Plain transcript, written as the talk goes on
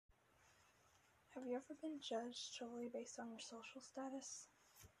Have you ever been judged solely based on your social status?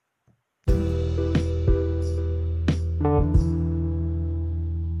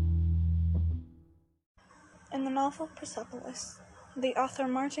 In the novel Persepolis, the author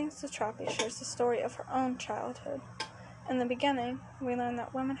Marjane Satrapi shares the story of her own childhood. In the beginning, we learn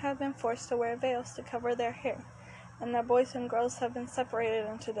that women have been forced to wear veils to cover their hair, and that boys and girls have been separated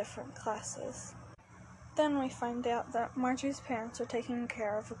into different classes. Then we find out that Marjie's parents are taking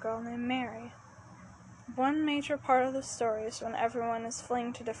care of a girl named Mary. One major part of the story is when everyone is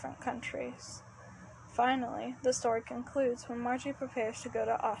fleeing to different countries. Finally, the story concludes when Margie prepares to go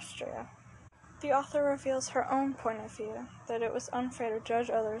to Austria. The author reveals her own point of view, that it was unfair to judge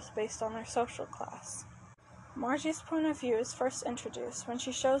others based on their social class. Margie's point of view is first introduced when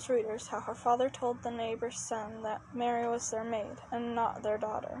she shows readers how her father told the neighbor's son that Mary was their maid and not their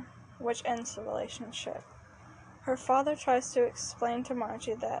daughter, which ends the relationship. Her father tries to explain to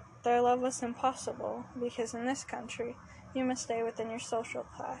Margie that their love was impossible because in this country, you must stay within your social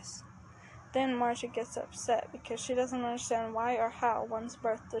class. Then Margie gets upset because she doesn't understand why or how one's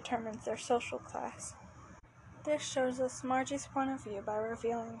birth determines their social class. This shows us Margie's point of view by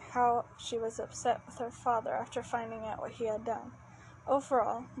revealing how she was upset with her father after finding out what he had done.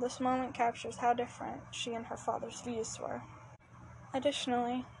 Overall, this moment captures how different she and her father's views were.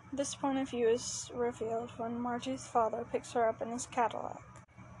 Additionally, this point of view is revealed when Margie's father picks her up in his Cadillac.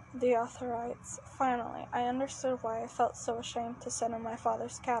 The author writes, "Finally, I understood why I felt so ashamed to sit in my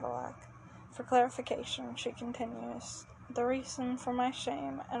father's Cadillac." For clarification, she continues, "The reason for my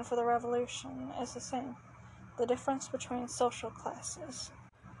shame and for the revolution is the same, the difference between social classes."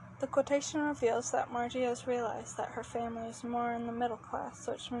 The quotation reveals that Margie has realized that her family is more in the middle class,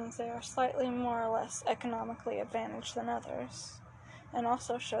 which means they are slightly more or less economically advantaged than others, and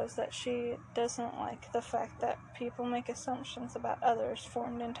also shows that she doesn't like the fact that people make assumptions about others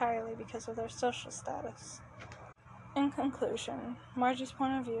formed entirely because of their social status. In conclusion, Margie's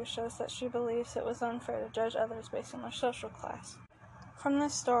point of view shows that she believes it was unfair to judge others based on their social class. From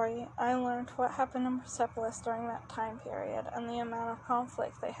this story, I learned what happened in Persepolis during that time period and the amount of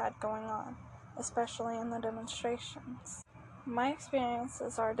conflict they had going on, especially in the demonstrations. My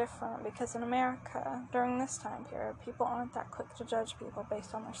experiences are different because in America, during this time period, people aren't that quick to judge people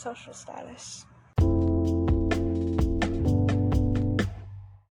based on their social status.